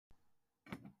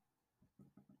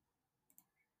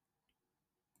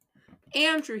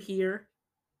Andrew here,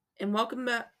 and welcome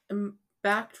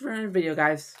back to another video,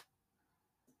 guys.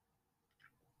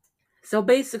 So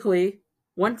basically,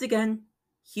 once again,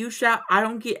 huge shout. I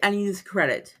don't get any of this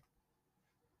credit.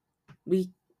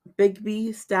 BigB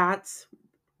Stats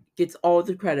gets all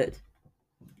the credit.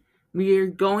 We are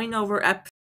going over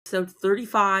episode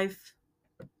 35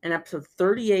 and episode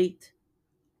 38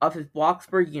 of his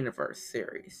Bloxburg Universe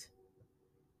series.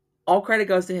 All credit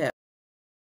goes to him.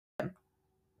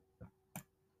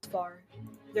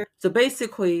 So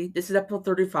basically, this is episode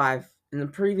 35. In the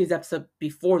previous episode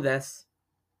before this,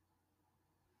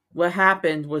 what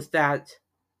happened was that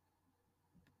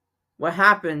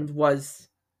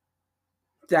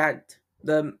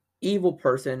the evil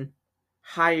person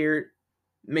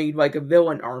made like a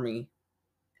villain army,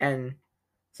 and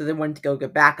so they went to go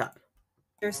get backup.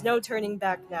 There's no turning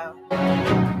back now.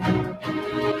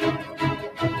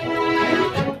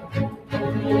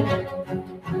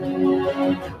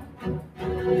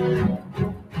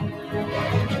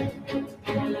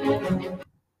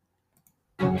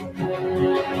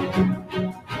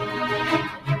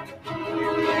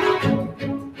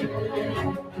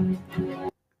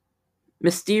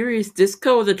 Mysterious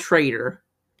Disco was a traitor.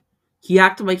 He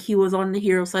acted like he was on the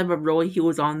hero side, but really he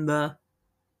was on the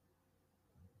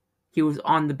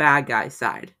bad guy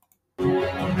side.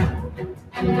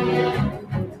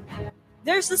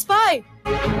 There's the spy!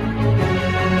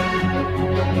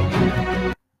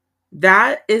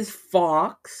 That is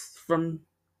Fox from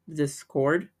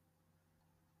Discord.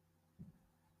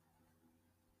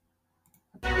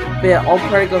 But yeah, all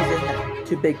credit goes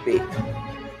to Big B.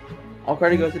 All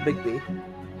credit goes to Big B.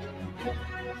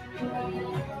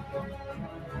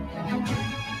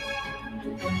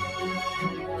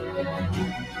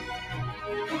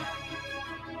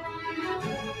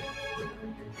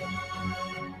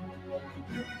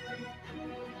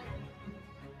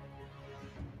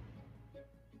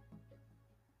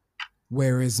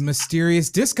 Where is Mysterious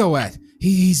Disco at?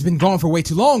 He's been gone for way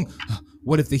too long.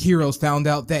 What if the heroes found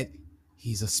out that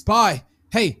he's a spy?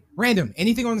 Hey, random,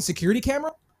 anything on the security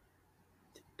camera?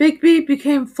 Big B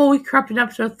became fully corrupt in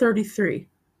episode 33.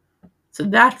 So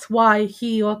that's why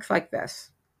he looks like this.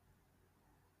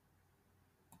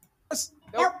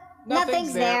 Nope,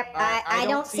 nothing's there. I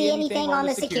don't see anything on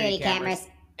the security cameras.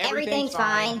 Everything's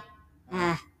fine.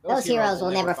 Those heroes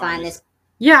will never find this.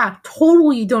 Yeah,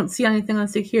 totally you don't see anything on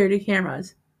security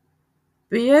cameras.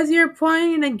 Because you're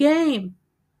playing a game.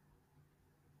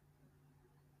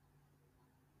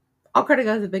 I'll credit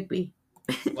goes to Big B.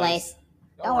 Place.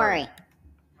 Don't worry.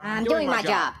 I'm doing my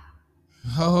job.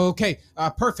 Okay,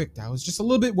 perfect. I was just a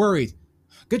little bit worried.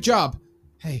 Good job.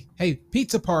 Hey,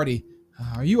 pizza party.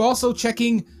 Are you also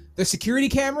checking the security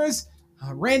cameras?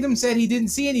 Random said he didn't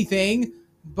see anything,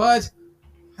 but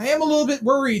I am a little bit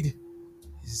worried.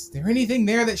 Is there anything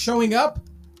there that's showing up?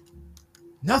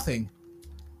 Nothing.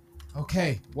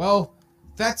 Okay, well,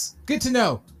 that's good to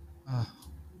know.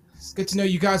 It's good to know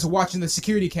you guys are watching the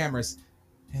security cameras.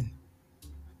 And I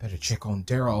better check on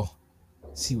Daryl.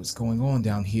 See what's going on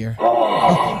down here.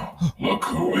 Look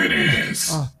who it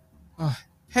is.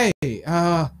 Hey,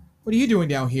 what are you doing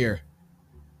down here?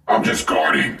 I'm just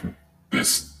guarding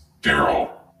this Daryl.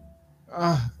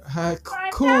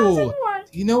 Cool.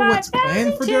 Do you know what's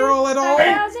planned for Daryl at all?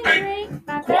 Hey,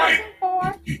 quiet.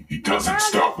 He doesn't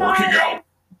stop working out.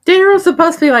 Daryl's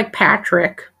supposed to be like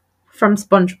Patrick from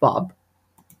SpongeBob.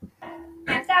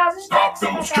 Hey, stop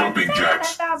those jumping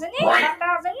jacks. Right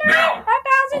now.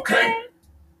 Okay?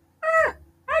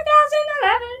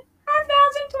 5011,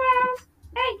 5012.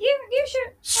 Hey, you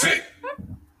should... Sit.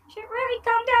 Should really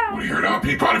calm down. Want to hear an on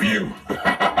peep out of you?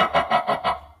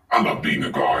 I love being a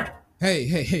guard.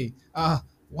 Hey,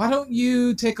 why don't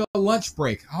you take a lunch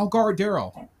break? I'll guard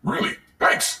Daryl. Really?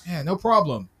 Thanks. Yeah, no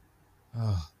problem.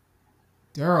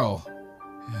 Daryl.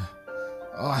 Yeah.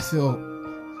 Oh, I feel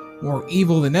more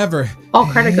evil than ever. All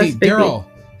credit goes to Big B. Daryl,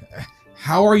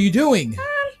 how are you doing?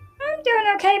 I'm doing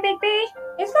okay, Big B.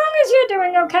 As long as you're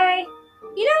doing okay.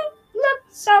 You don't look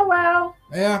so well.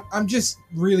 Yeah, I'm just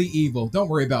really evil. Don't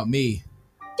worry about me.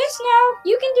 Just know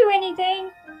you can do anything.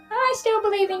 I still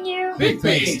believe in you. Big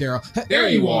Thanks, B. Daryl. There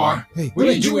you are. Hey, What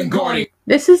are you doing guarding?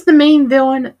 This is the main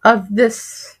villain of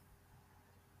this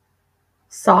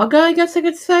saga, I guess I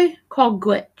could say, called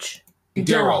Glitch.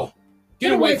 Daryl,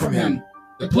 get away from him.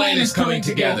 The plan is coming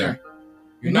together.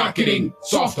 You're not getting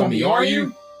soft on me, are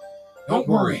you? Don't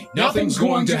worry. Nothing's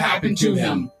going to happen to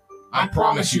him. I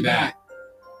promise you that.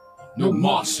 No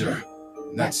monster.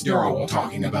 That's Daryl we're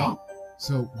talking about.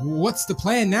 So, what's the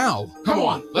plan now? Come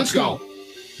on, let's go.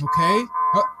 Okay.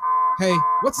 Hey,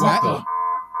 what's that?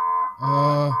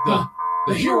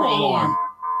 The hero alarm.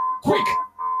 Quick.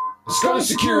 Let's go to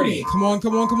security. Come on.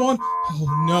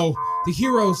 Oh no, the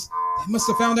heroes. They must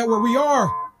have found out where we are.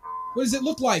 What does it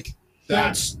look like?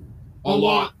 That's a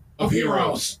lot of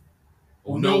heroes.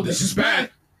 Oh no, this is bad.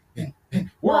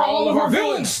 And where are all of our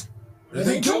villains? What are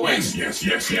they doing?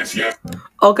 Yes.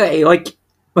 Okay, like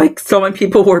so many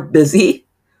people were busy.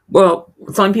 Well,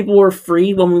 some people were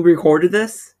free when we recorded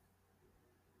this,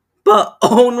 but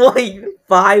only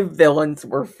 5 villains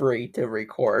were free to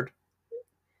record.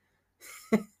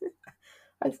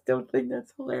 I still think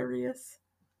that's hilarious.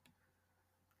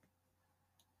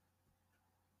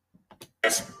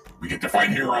 Yes, we get to fight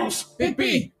heroes.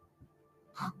 BigB,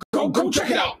 go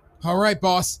check it out. All right,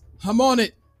 boss. I'm on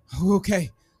it. Okay,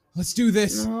 let's do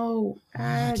this. No, I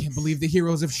ads. can't believe the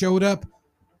heroes have showed up.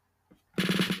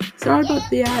 Sorry about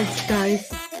the ads, guys.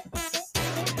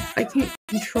 I can't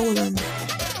control them.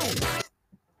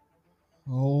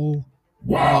 Oh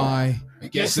Wow. my I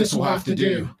guess this will have to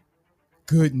do.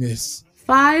 goodness.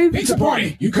 5. Pizza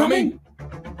party, you coming?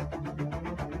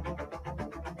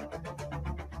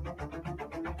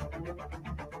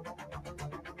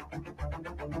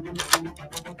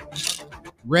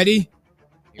 Ready?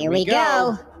 Here we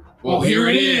go. Well, here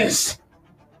it is.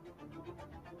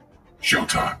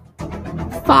 Showtime.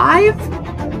 5.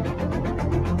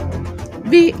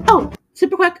 Oh,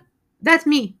 super quick. That's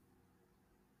me.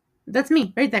 That's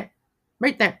me, right there.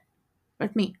 Right there.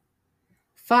 That's me.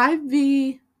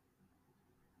 5v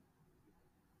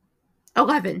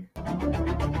 11.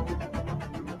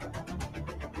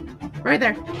 Right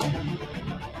there.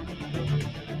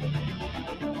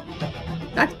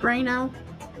 That's Braino.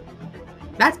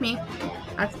 That's me.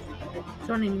 That's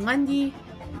Johnny Lundy.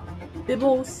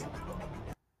 Bibbles.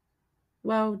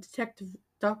 Well, Detective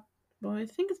well, I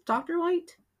think it's Dr.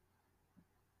 Light.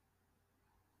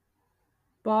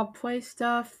 Bob Play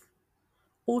Stuff.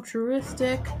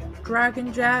 Altruistic.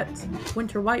 Dragon Jet.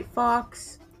 Winter White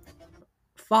Fox.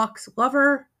 Fox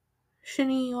Lover.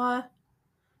 Shinila.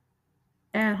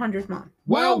 And 100's Mom.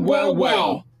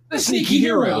 Well. The sneaky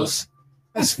heroes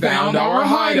has found our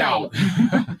hideout.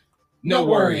 No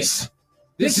worries.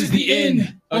 This is the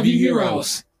end of you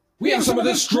heroes. We have some of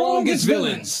the strongest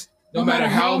villains. No matter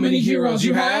how many heroes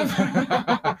you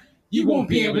have, you won't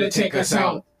be able to take us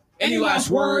out. Any last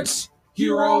words,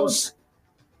 heroes?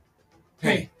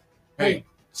 Hey,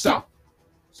 stop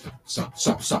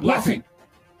laughing.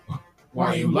 Why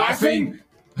are you laughing?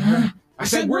 I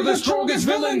said we're the strongest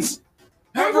villains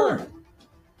ever.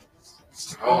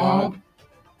 Stop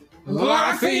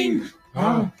laughing.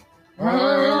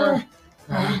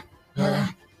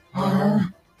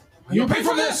 You'll pay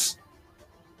for this.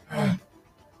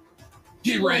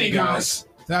 Get ready, guys.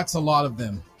 That's a lot of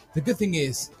them. The good thing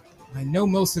is, I know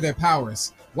most of their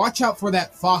powers. Watch out for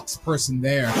that fox person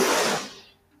there.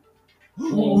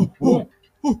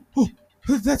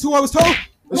 That's who I was told?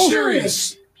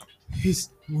 Mysterious. He's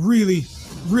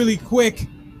really quick.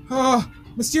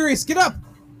 Mysterious, get up!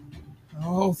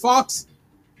 Oh, Fox.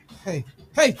 Hey.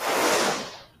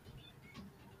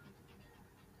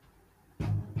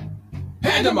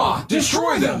 Panama,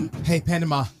 destroy them. Hey,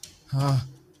 Panama.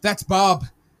 That's Bob.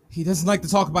 He doesn't like to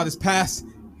talk about his past,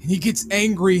 and he gets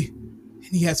angry,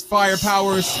 and he has fire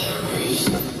powers.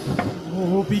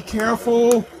 Oh, be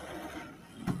careful.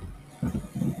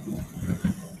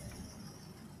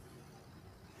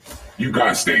 You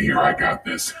guys stay here, I got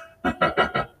this.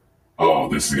 Oh,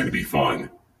 this is gonna be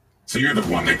fun. So you're the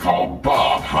one they call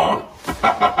Bob, huh?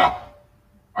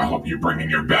 I hope you bring in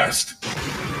your best.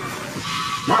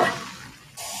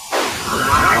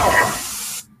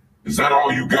 Is that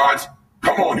all you got?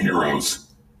 Come on, heroes.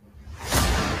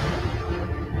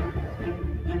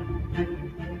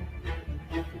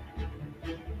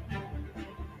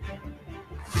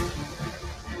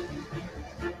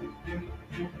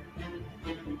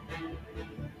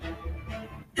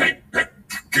 Hey,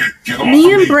 get off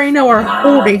Me of and Braino are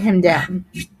holding him down.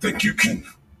 You think you can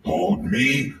hold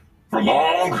me for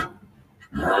long?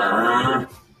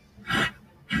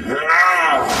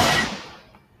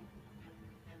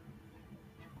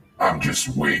 I'm just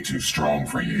way too strong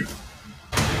for you.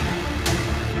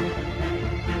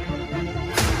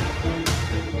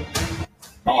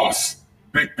 Boss,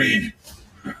 BigB,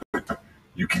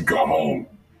 you can go home.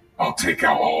 I'll take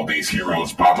out all these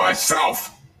heroes by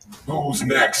myself. Who's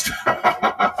next?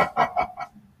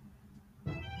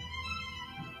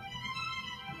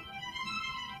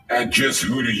 And just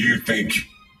who do you think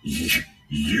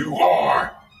you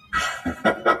are?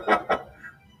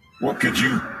 What could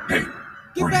you... Hey,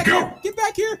 Get where'd back you go? here! Get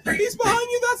back here! Hey, He's behind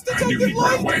you! That's I knew Detective he'd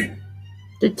run Light! away.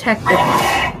 Detective.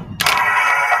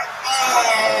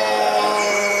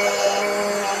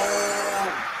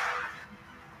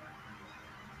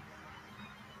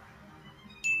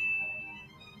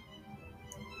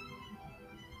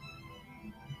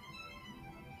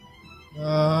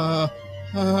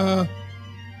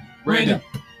 Random,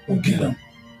 go get him.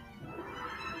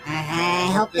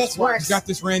 I hope this You works. got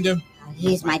this, Random. I'll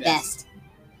use my best.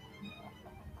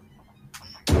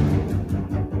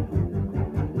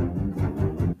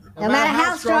 No matter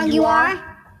how strong you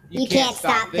are, you can't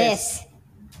stop this.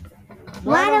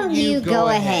 Why don't you go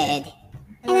ahead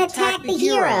and attack the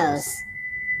heroes?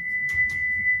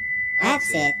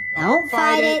 That's it. Don't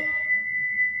fight it.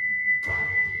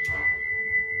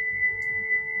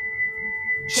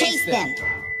 Chase them.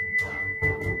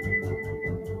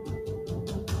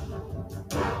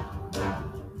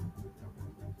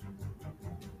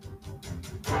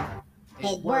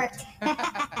 It worked.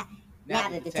 Now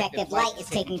the detective light is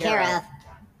taken care of.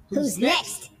 Who's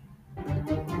next?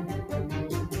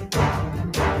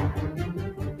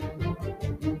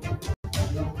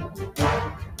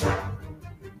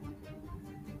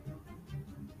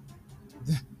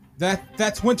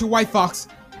 That's Winter White Fox.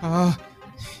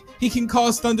 He can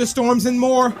cause thunderstorms and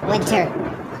more. Winter.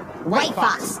 White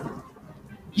Fox.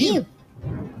 You.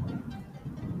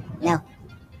 No.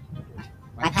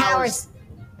 My powers.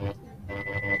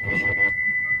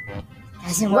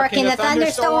 Doesn't work in the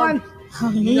thunderstorm.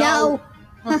 Oh no.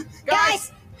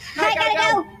 Guys, I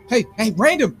gotta go. Hey,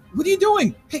 Random, what are you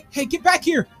doing? Hey, get back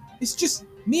here. It's just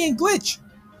me and Glitch.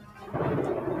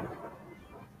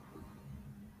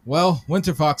 Well,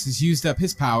 Winter Fox has used up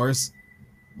his powers.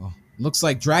 Well, looks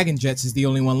like Dragon Jets is the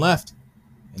only one left.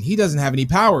 And he doesn't have any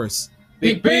powers.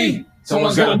 Big B,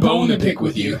 someone's got a bone to pick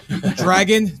with you.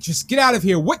 Dragon, just get out of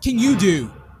here. What can you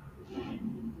do?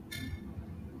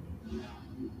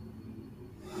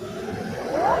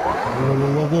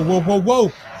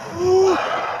 Whoa.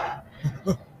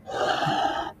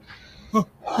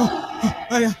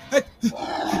 I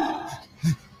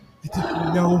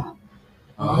didn't know.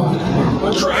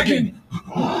 A dragon!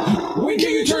 When can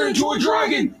you turn into a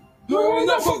dragon?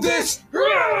 Enough of this!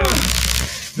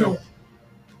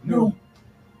 No.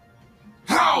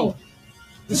 How?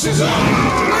 This is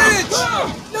Glitch!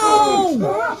 No!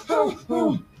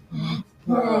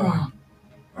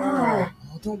 Oh,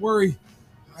 don't worry.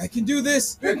 I can do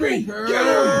this. Hit me! Get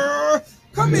him!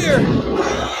 Come here!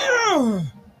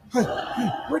 Hey,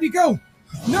 where'd he go?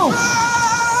 No!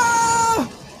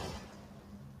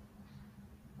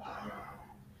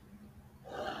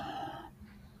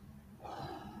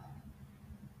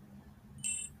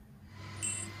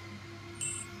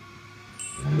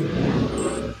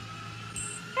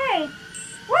 Hey,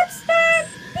 what's that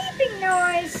beeping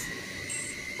noise?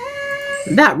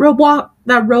 That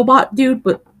robot dude,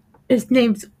 but his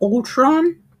name's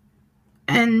Ultron.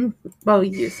 And, well,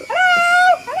 he's...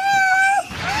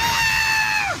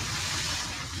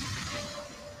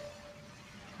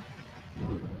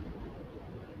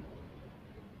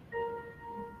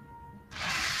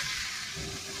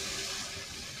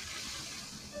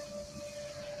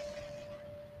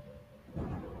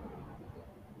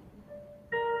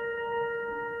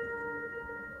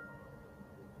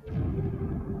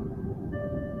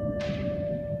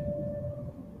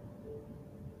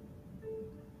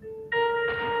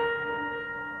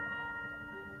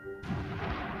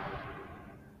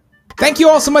 Thank you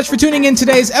all so much for tuning in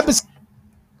today's episode.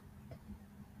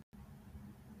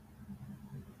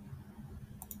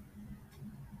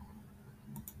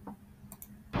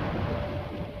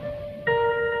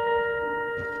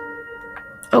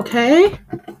 Okay.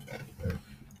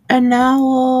 And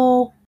now